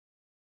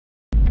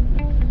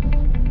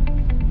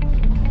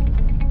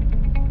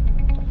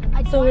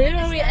So where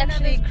are we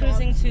actually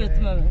cruising to at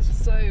the moment?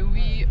 So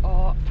we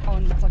are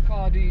on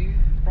Takadu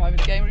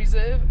Private Game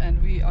Reserve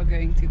and we are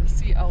going to the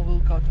CL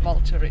Woolcott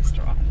Vulture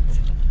Restaurant.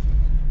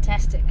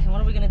 Fantastic. And what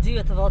are we going to do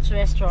at the Vulture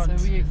Restaurant?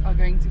 So we are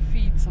going to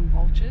feed some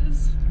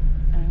vultures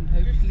and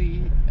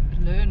hopefully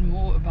learn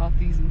more about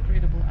these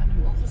incredible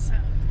animals.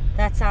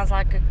 That sounds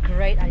like a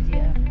great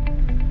idea.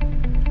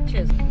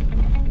 Cheers.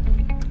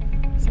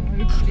 So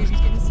hopefully we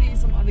can see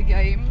some other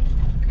game.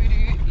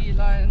 Kudu,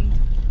 eland,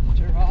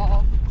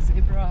 giraffe,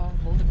 zebra,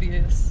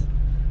 wildebeest,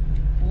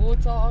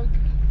 warthog.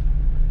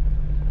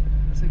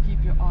 So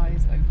keep your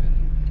eyes open.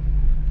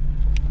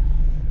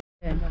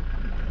 Yeah.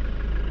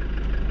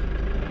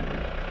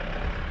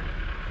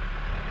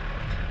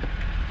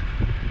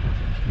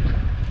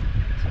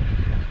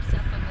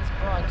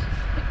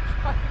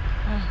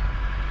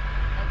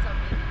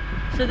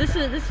 So this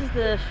is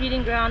the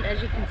feeding ground.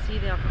 As you can see,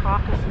 there are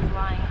carcasses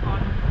lying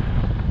on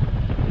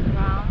the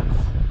grounds.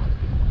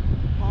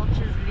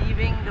 Vultures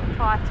leaving the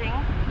parting.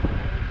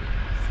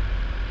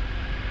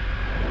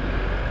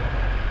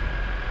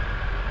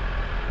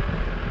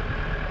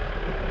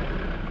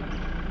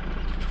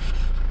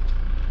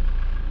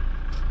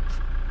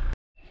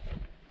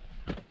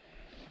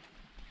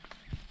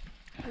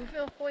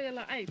 Hoeveel gooi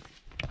je uit?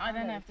 I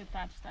don't have to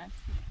touch that.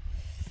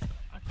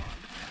 I can't.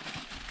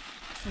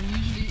 So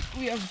usually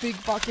we have big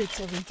buckets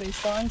of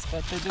intestines,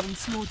 but they didn't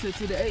slaughter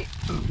today.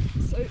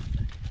 So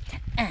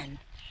And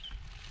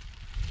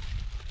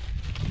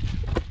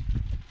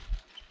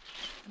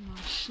a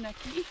nice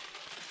snackie.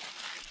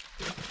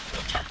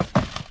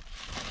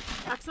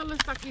 Ek sal 'n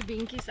sakkie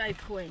dingetjies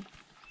uitgooi.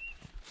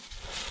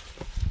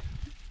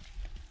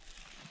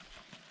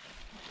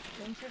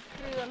 Dink jy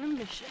kry dan 'n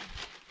missie?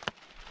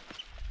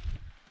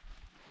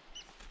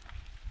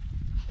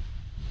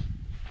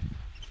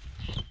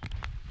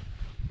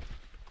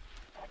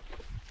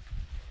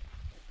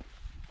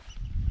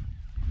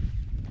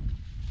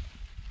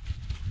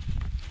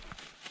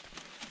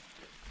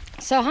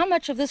 so how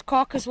much of this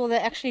carcass will they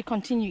actually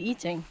continue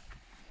eating?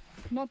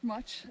 Not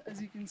much,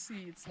 as you can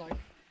see. It's like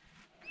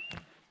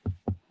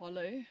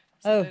hollow,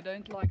 so they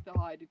don't like the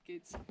hide. It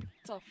gets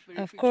tough very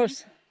quickly. Of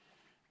course.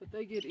 But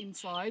they get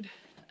inside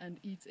and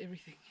eat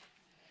everything.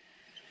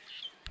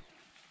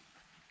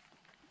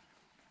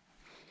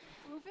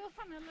 Hoeveel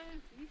van hulle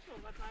is hierso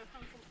wat nou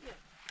gaan kom eet?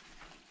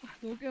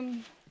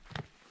 Looking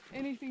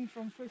anything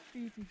from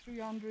 50 to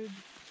 300.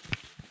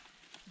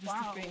 Just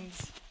Wow.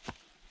 depends.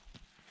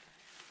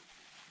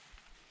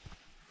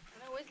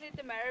 And I always let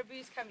the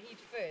marabous come eat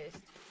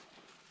first.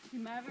 Die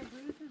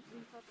marabous is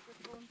wat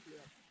gekom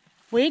hier.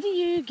 Where do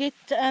you get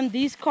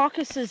these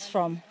carcasses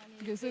from?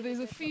 Okay, so there's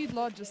a feed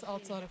lot just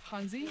outside of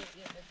Hanri,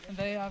 and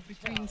they have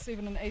between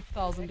 7,000 and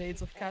 8,000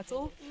 heads of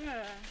cattle.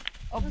 Yeah.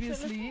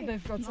 Obviously,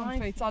 they've got some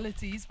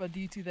fatalities, but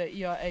due to the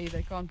EIA,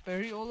 they can't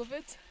bury all of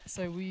it.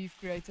 So we've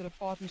created a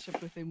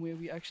partnership with them where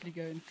we actually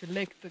go and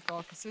collect the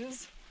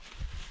carcasses,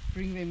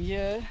 bring them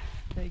here,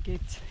 they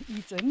get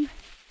eaten,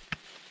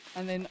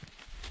 and then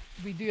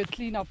we do a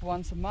cleanup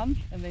once a month,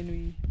 and then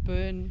we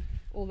burn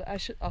all the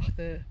ashes,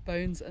 the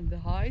bones and the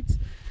hides,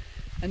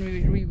 and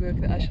we rework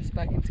the ashes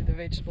back into the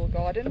vegetable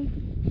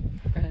garden,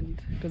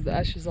 and because the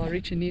ashes are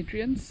rich in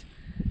nutrients,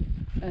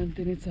 and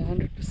then it's a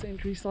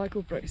 100%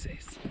 recycle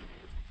process.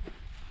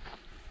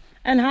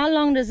 And how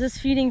long does this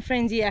feeding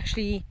frenzy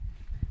actually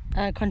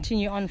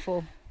continue on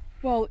for?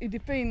 Well, it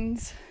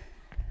depends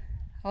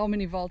how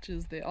many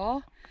vultures there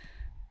are.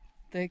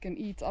 They can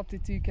eat up to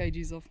 2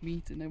 kgs of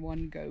meat in a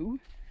one go.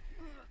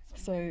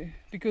 So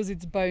because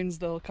it's bones,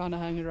 they'll kind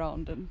of hang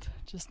around and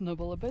just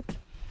nibble a bit.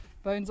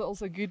 Bones are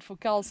also good for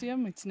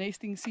calcium. It's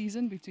nesting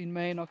season between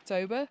May and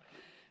October,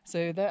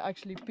 so they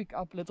actually pick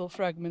up little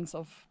fragments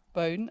of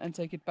bone and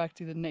take it back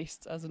to the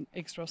nest as an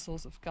extra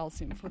source of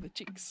calcium for the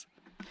chicks.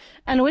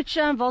 And which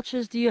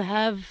vultures do you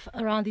have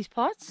around these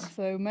parts?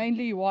 So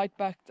mainly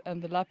white-backed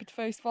and the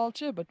lappet-faced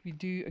vulture, but we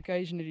do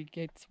occasionally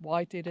get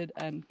white-headed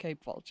and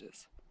Cape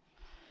vultures.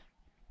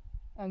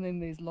 And then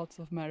there's lots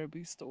of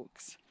marabou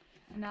storks.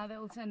 And now they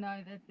also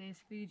know that there's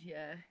food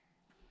here.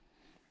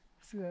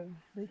 So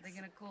let's They're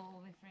going to call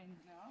all their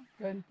friends now.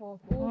 go and park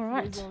off. All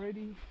right. There's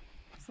already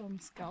some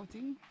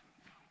scouting.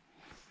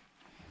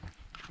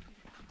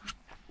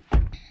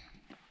 I'm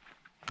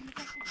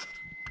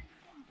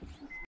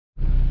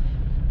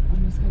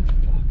just going to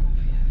park off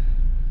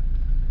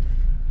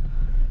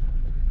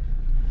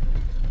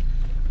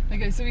here.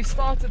 Okay, so we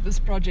started this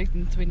project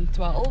in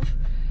 2012.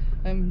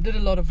 Did a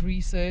lot of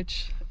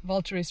research.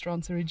 Vulture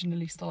restaurants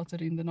originally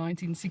started in the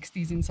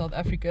 1960s in South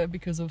Africa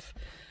because of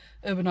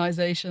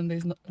urbanization.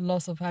 There's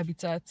loss of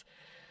habitat.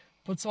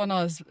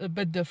 Botswana is a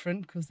bit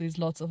different because there's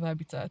lots of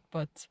habitat,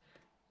 but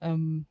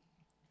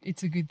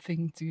it's a good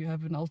thing to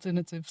have an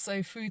alternative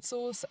safe food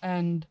source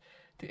and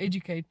to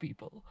educate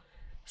people.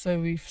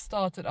 So we've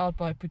started out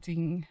by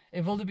putting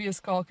a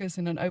wildebeest carcass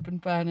in an open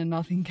pan and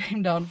nothing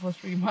came down for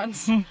 3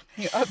 months.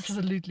 You're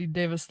absolutely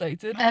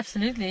devastated.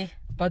 Absolutely.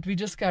 But we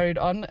just carried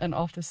on, and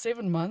after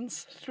 7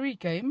 months 3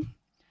 came,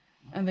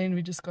 and then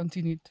we just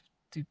continued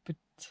to put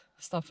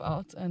stuff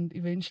out, and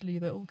eventually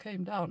they all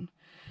came down.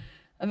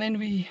 And then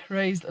we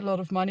raised a lot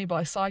of money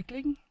by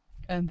cycling,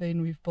 and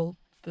then we've built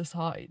this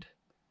hide.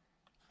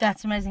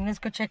 That's amazing. Let's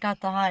go check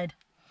out the hide.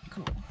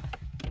 Cool.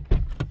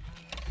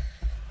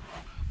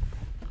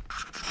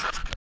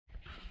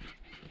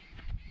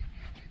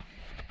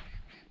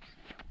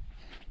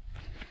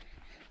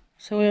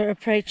 So we're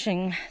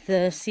approaching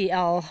the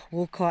CL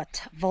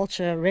Woolcott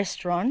Vulture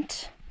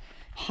Restaurant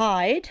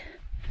hide,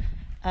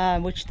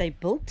 which they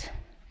built.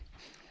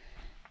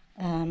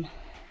 We're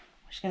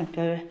just going to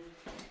go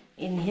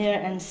in here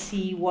and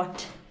see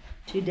what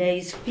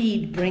today's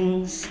feed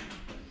brings.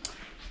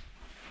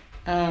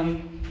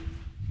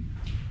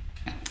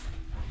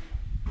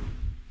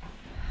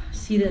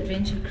 See the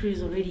adventure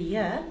crew's already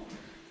here.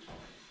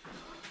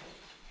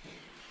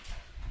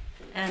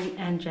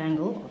 And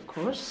Jangle, of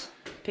course.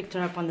 Picked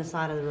her up on the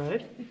side of the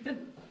road.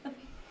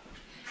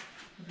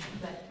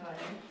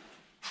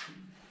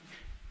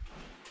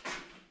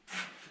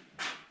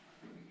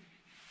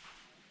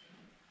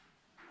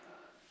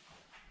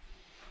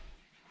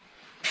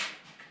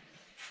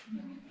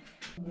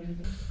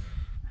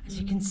 As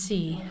you can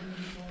see,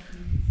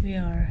 we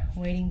are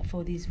waiting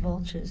for these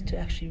vultures to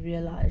actually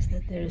realize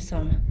that there is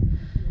some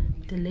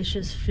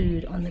delicious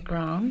food on the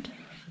ground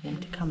for them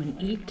to come and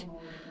eat.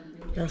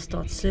 They'll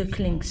start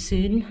circling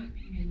soon.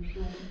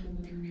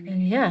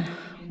 And yeah,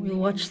 we'll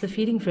watch the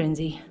feeding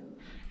frenzy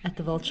at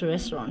the Vulture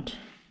Restaurant.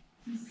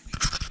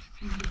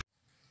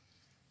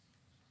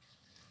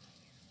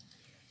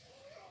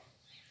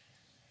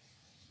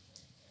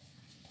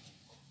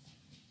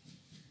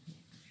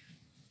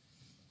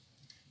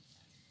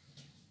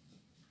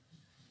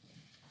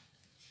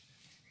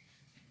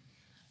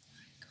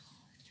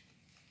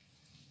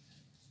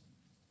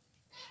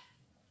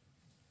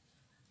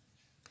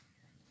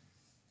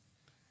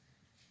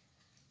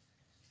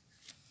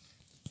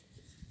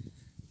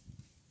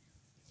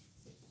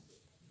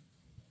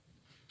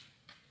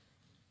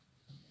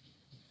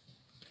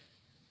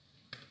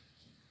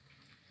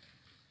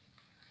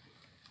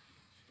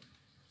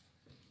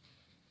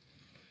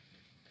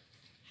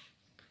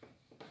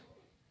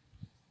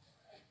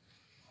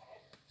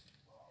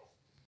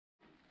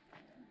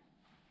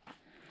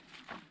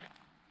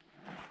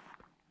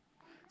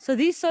 So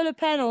these solar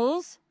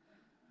panels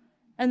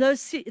and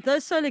those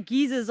solar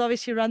geysers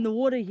obviously run the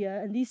water here,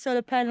 and these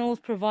solar panels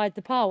provide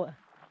the power.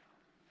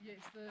 Yes,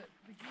 the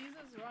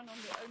geysers run on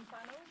their own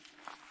panels,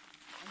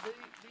 and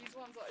these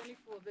ones are only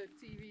for the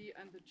TV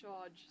and the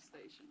charge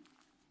station.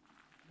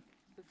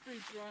 The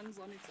fruit runs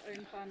on its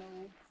own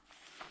panel,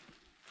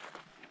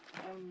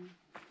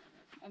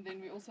 and then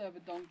we also have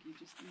a donkey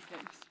just in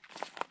case.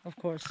 Of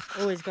course,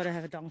 always got to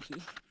have a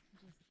donkey.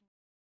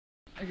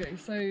 Okay,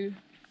 so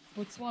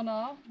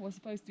Botswana was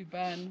supposed to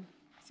ban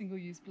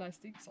single-use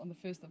plastics on the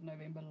 1st of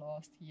November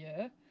last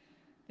year.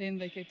 Then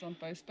they kept on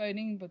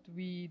postponing, but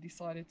we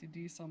decided to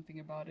do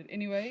something about it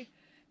anyway.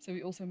 So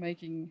we're also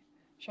making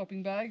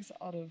shopping bags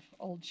out of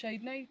old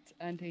shade net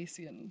and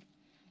hessian.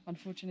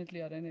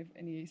 Unfortunately, I don't have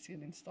any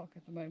hessian in stock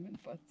at the moment,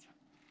 but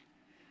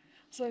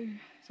so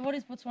what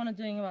is Botswana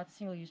doing about the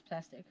single-use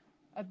plastic?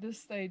 at this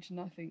stage,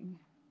 nothing.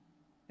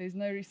 There's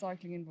no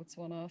recycling in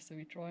Botswana, so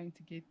we're trying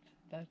to get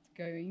that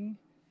going.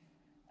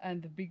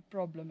 And the big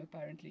problem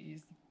apparently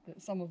is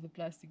that some of the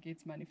plastic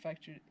gets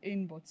manufactured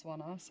in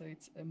Botswana, so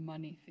it's a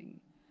money thing.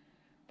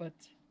 But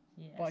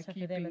Yeah, by so for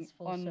them keeping it's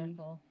full on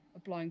circle.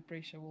 applying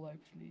pressure will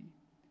hopefully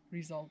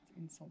result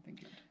in something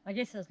good. I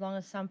guess as long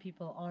as some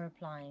people are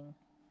applying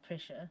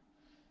pressure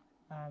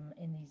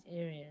in these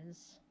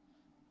areas,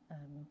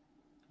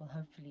 will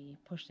hopefully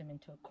push them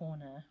into a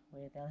corner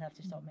where they'll have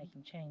to start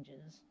making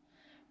changes.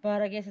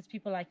 But I guess it's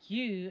people like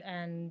you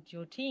and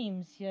your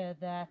teams here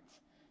that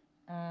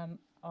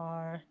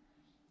are,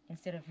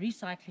 instead of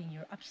recycling,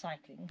 you're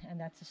upcycling, and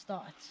that's a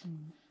start.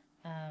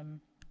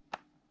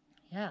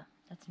 Yeah,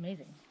 that's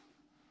amazing.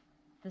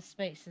 This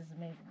space is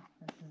amazing.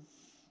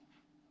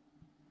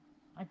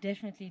 I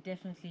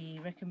definitely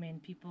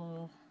recommend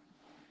people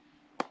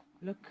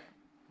look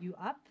you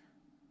up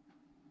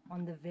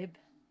on the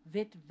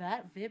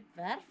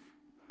webwerf.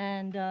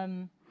 And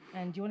do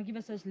you want to give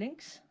us those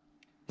links?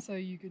 So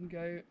you can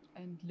go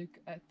and look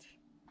at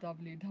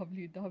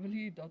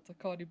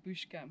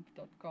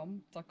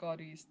www.takaribushcamp.com.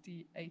 Takari is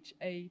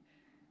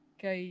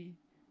THAKADU.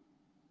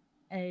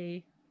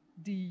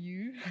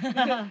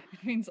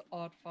 It means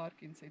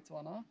aardvark in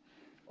Setswana.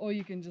 Or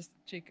you can just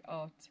check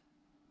out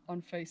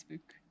on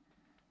Facebook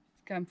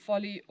Camp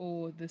Folly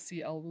or the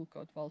CL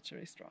Woolcott Vulture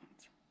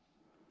Restaurant.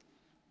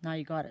 Now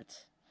you got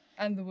it.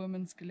 And the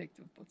Women's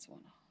Collective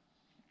Botswana.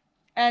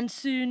 And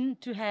soon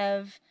to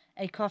have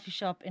a coffee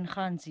shop in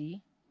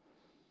Hanri.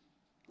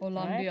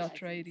 Hollandia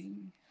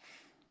Trading.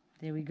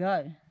 There we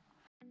go.